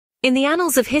In the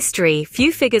annals of history,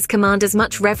 few figures command as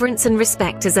much reverence and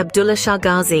respect as Abdullah Shah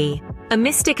Ghazi. A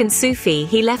mystic and Sufi,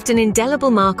 he left an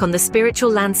indelible mark on the spiritual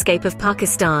landscape of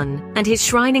Pakistan, and his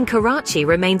shrine in Karachi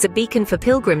remains a beacon for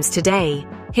pilgrims today.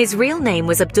 His real name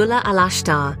was Abdullah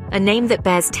al-Ashtar, a name that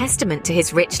bears testament to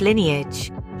his rich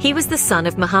lineage. He was the son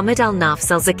of Muhammad al-Nafs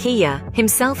al-Zakiyya,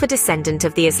 himself a descendant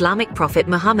of the Islamic prophet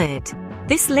Muhammad.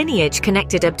 This lineage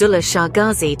connected Abdullah Shah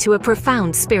Ghazi to a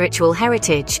profound spiritual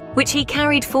heritage, which he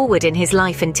carried forward in his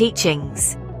life and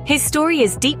teachings. His story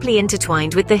is deeply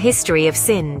intertwined with the history of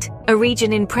Sindh, a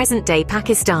region in present-day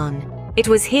Pakistan. It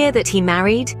was here that he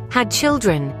married, had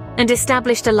children, and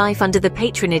established a life under the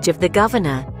patronage of the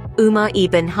governor, Umar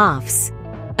ibn Hafs.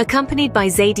 Accompanied by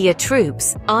Zaydiya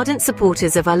troops, ardent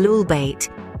supporters of Ahlul Bayt,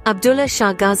 Abdullah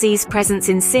Shah Ghazi's presence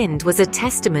in Sindh was a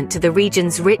testament to the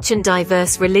region's rich and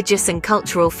diverse religious and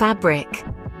cultural fabric.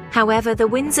 However, the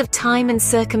winds of time and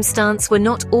circumstance were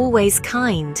not always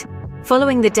kind.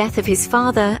 Following the death of his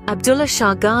father, Abdullah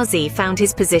Shah Ghazi found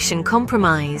his position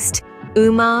compromised.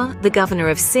 Umar, the governor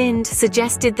of Sindh,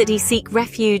 suggested that he seek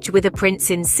refuge with a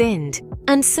prince in Sindh.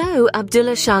 And so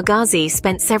Abdullah Shah Ghazi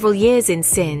spent several years in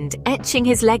Sindh, etching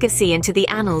his legacy into the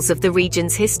annals of the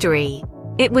region's history.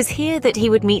 It was here that he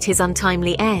would meet his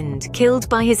untimely end, killed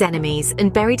by his enemies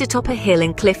and buried atop a hill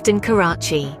in Clifton,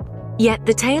 Karachi. Yet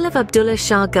the tale of Abdullah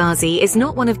Shah Ghazi is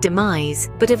not one of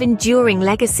demise, but of enduring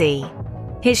legacy.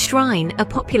 His shrine, a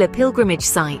popular pilgrimage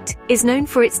site, is known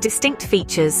for its distinct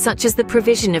features such as the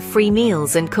provision of free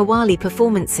meals and qawwali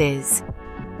performances.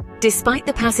 Despite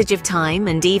the passage of time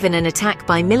and even an attack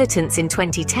by militants in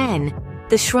 2010,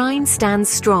 the shrine stands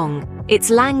strong, its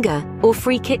langar, or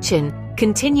free kitchen,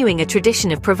 continuing a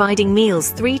tradition of providing meals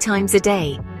 3 times a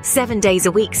day, 7 days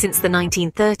a week since the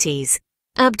 1930s.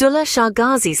 Abdullah Shah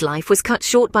Ghazi's life was cut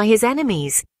short by his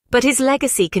enemies, but his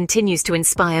legacy continues to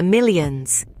inspire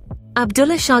millions.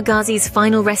 Abdullah Shah Ghazi's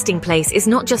final resting place is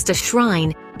not just a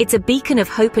shrine, it's a beacon of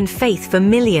hope and faith for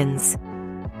millions.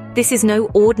 This is no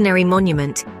ordinary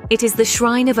monument, it is the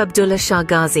shrine of Abdullah Shah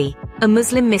Ghazi, a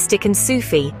Muslim mystic and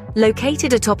Sufi,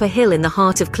 located atop a hill in the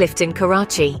heart of Clifton,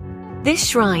 Karachi. This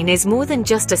shrine is more than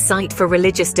just a site for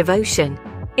religious devotion.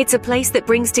 It's a place that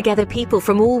brings together people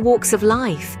from all walks of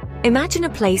life. Imagine a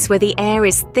place where the air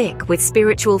is thick with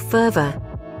spiritual fervor,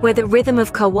 where the rhythm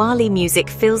of qawwali music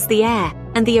fills the air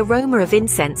and the aroma of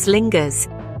incense lingers.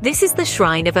 This is the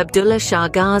shrine of Abdullah Shah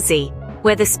Ghazi,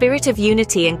 where the spirit of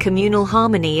unity and communal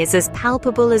harmony is as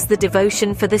palpable as the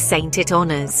devotion for the saint it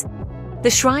honors.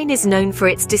 The shrine is known for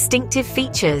its distinctive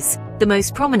features, the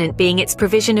most prominent being its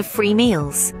provision of free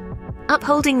meals.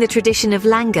 Upholding the tradition of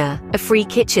langar, a free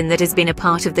kitchen that has been a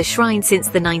part of the shrine since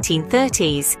the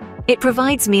 1930s, it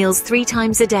provides meals 3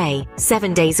 times a day,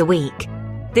 7 days a week.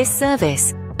 This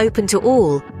service, open to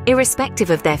all, irrespective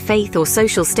of their faith or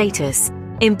social status,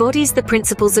 embodies the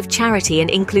principles of charity and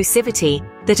inclusivity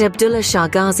that Abdullah Shah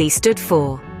Ghazi stood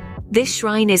for. This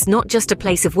shrine is not just a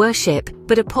place of worship,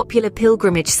 but a popular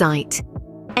pilgrimage site.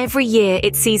 Every year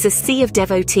it sees a sea of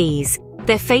devotees,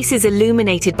 their faces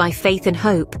illuminated by faith and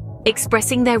hope,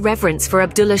 expressing their reverence for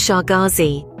Abdullah Shah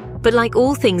Ghazi. But like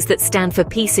all things that stand for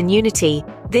peace and unity,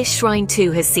 this shrine too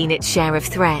has seen its share of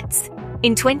threats.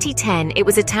 In 2010, it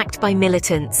was attacked by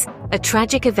militants, a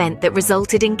tragic event that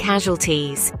resulted in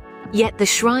casualties. Yet the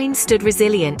shrine stood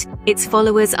resilient, its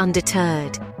followers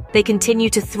undeterred. They continue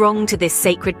to throng to this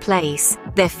sacred place,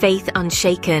 their faith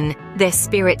unshaken, their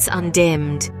spirits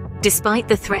undimmed. Despite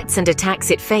the threats and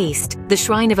attacks it faced, the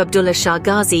shrine of Abdullah Shah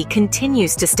Ghazi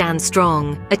continues to stand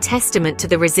strong, a testament to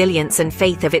the resilience and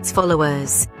faith of its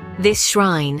followers. This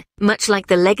shrine, much like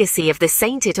the legacy of the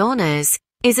saint it honors,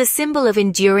 is a symbol of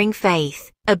enduring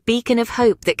faith, a beacon of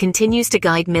hope that continues to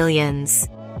guide millions.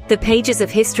 The pages of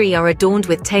history are adorned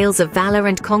with tales of valor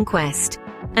and conquest,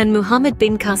 and Muhammad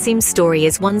bin Qasim's story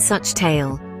is one such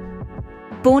tale.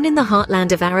 Born in the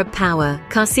heartland of Arab power,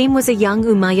 Qasim was a young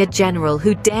Umayyad general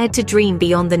who dared to dream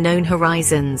beyond the known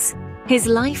horizons. His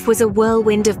life was a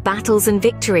whirlwind of battles and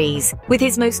victories, with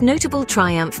his most notable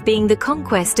triumph being the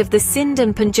conquest of the Sindh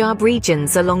and Punjab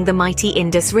regions along the mighty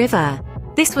Indus River.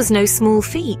 This was no small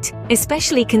feat,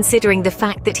 especially considering the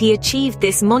fact that he achieved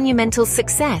this monumental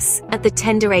success at the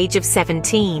tender age of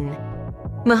 17.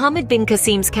 Muhammad bin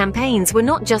Qasim's campaigns were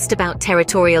not just about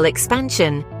territorial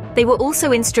expansion, they were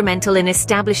also instrumental in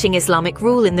establishing Islamic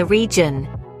rule in the region.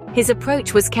 His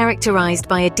approach was characterized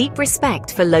by a deep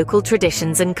respect for local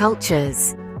traditions and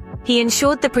cultures. He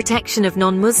ensured the protection of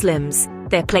non-Muslims,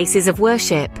 their places of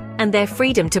worship, and their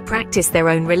freedom to practice their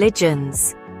own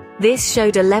religions. This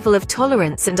showed a level of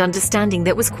tolerance and understanding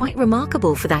that was quite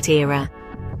remarkable for that era.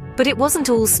 But it wasn't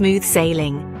all smooth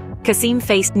sailing. Qasim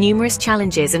faced numerous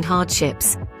challenges and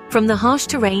hardships. From the harsh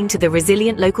terrain to the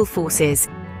resilient local forces,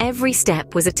 every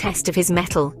step was a test of his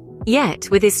mettle. Yet,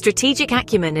 with his strategic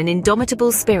acumen and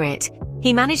indomitable spirit,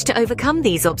 he managed to overcome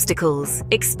these obstacles,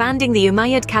 expanding the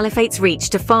Umayyad Caliphate's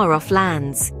reach to far-off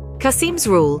lands. Qasim's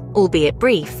rule, albeit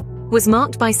brief, was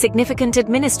marked by significant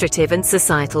administrative and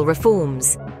societal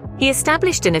reforms. He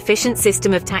established an efficient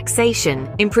system of taxation,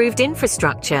 improved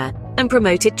infrastructure, and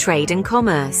promoted trade and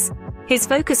commerce. His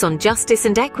focus on justice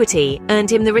and equity earned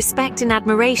him the respect and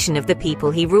admiration of the people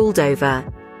he ruled over.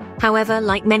 However,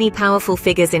 like many powerful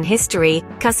figures in history,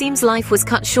 Qasim's life was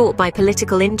cut short by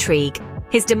political intrigue.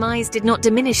 His demise did not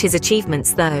diminish his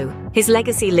achievements though. His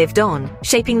legacy lived on,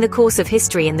 shaping the course of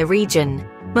history in the region.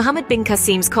 Muhammad bin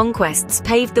Qasim's conquests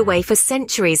paved the way for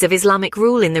centuries of Islamic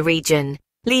rule in the region,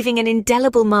 leaving an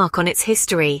indelible mark on its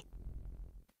history.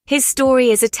 His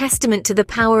story is a testament to the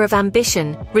power of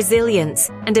ambition, resilience,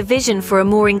 and a vision for a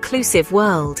more inclusive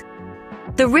world.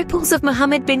 The ripples of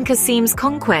Muhammad bin Qasim's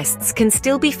conquests can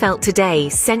still be felt today,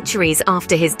 centuries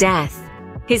after his death.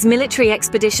 His military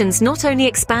expeditions not only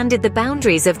expanded the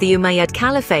boundaries of the Umayyad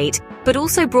Caliphate, but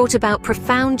also brought about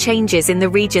profound changes in the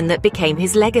region that became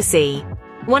his legacy.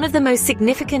 One of the most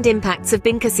significant impacts of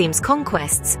bin Qasim's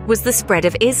conquests was the spread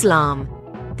of Islam.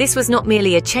 This was not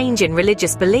merely a change in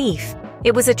religious belief,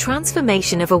 it was a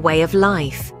transformation of a way of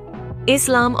life.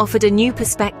 Islam offered a new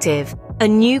perspective, a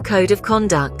new code of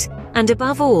conduct, and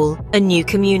above all, a new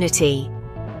community.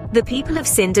 The people of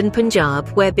Sindh and Punjab,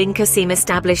 where bin Qasim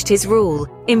established his rule,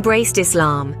 embraced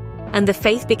Islam, and the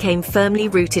faith became firmly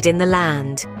rooted in the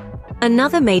land.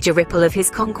 Another major ripple of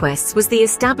his conquests was the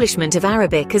establishment of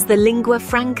Arabic as the lingua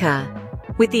franca.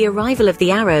 With the arrival of the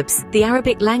Arabs, the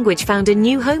Arabic language found a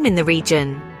new home in the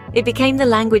region. It became the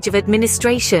language of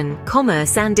administration,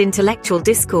 commerce, and intellectual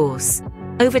discourse.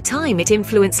 Over time, it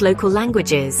influenced local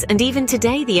languages, and even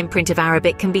today the imprint of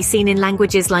Arabic can be seen in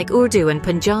languages like Urdu and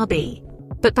Punjabi.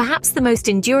 But perhaps the most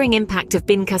enduring impact of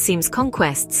bin Qasim's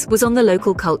conquests was on the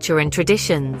local culture and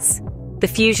traditions. The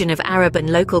fusion of Arab and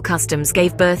local customs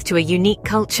gave birth to a unique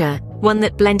culture, one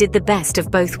that blended the best of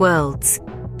both worlds.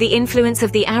 The influence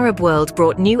of the Arab world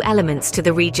brought new elements to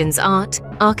the region's art,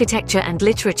 architecture, and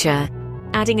literature,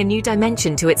 adding a new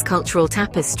dimension to its cultural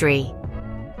tapestry.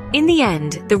 In the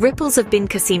end, the ripples of bin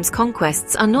Qasim's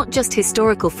conquests are not just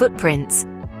historical footprints,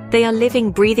 they are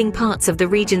living, breathing parts of the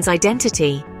region's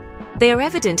identity. They are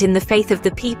evident in the faith of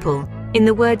the people, in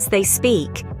the words they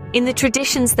speak, in the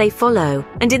traditions they follow,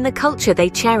 and in the culture they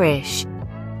cherish.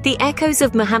 The echoes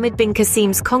of Muhammad bin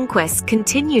Qasim's conquests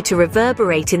continue to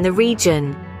reverberate in the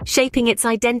region, shaping its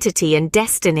identity and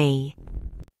destiny.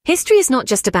 History is not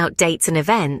just about dates and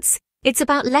events, it's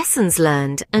about lessons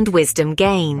learned and wisdom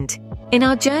gained. In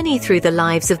our journey through the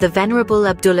lives of the venerable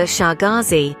Abdullah Shah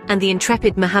Ghazi and the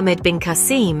intrepid Muhammad bin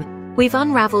Qasim, we've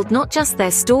unraveled not just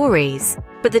their stories,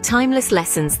 but the timeless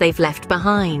lessons they've left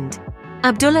behind.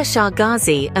 Abdullah Shah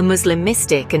Ghazi, a Muslim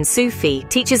mystic and Sufi,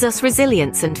 teaches us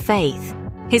resilience and faith.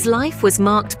 His life was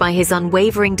marked by his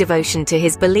unwavering devotion to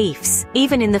his beliefs,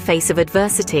 even in the face of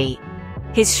adversity.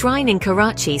 His shrine in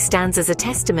Karachi stands as a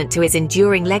testament to his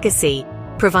enduring legacy,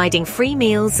 providing free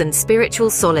meals and spiritual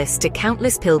solace to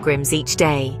countless pilgrims each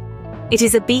day. It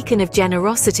is a beacon of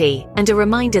generosity and a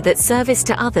reminder that service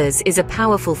to others is a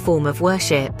powerful form of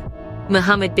worship.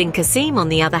 Muhammad bin Qasim, on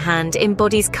the other hand,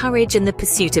 embodies courage and the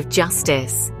pursuit of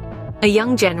justice. A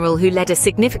young general who led a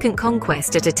significant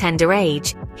conquest at a tender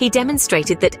age, he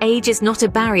demonstrated that age is not a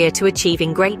barrier to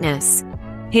achieving greatness.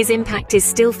 His impact is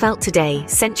still felt today,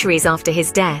 centuries after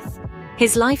his death.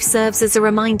 His life serves as a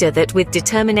reminder that with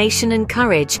determination and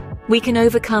courage, we can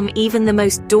overcome even the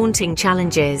most daunting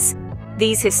challenges.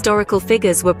 These historical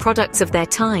figures were products of their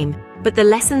time, but the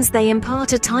lessons they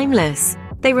impart are timeless.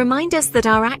 They remind us that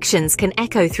our actions can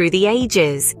echo through the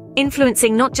ages,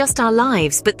 influencing not just our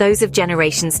lives but those of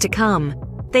generations to come.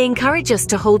 They encourage us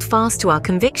to hold fast to our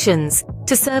convictions,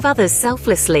 to serve others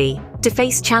selflessly, to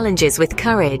face challenges with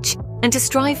courage, and to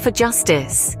strive for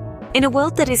justice. In a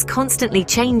world that is constantly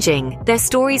changing, their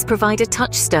stories provide a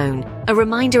touchstone, a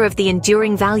reminder of the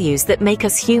enduring values that make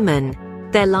us human.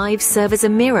 Their lives serve as a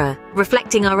mirror,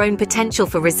 reflecting our own potential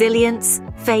for resilience,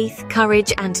 faith,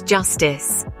 courage, and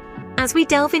justice. As we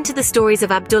delve into the stories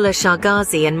of Abdullah Shah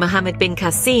Ghazi and Muhammad bin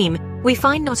Qasim, we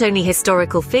find not only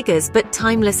historical figures but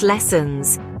timeless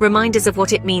lessons, reminders of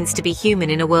what it means to be human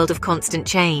in a world of constant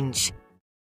change.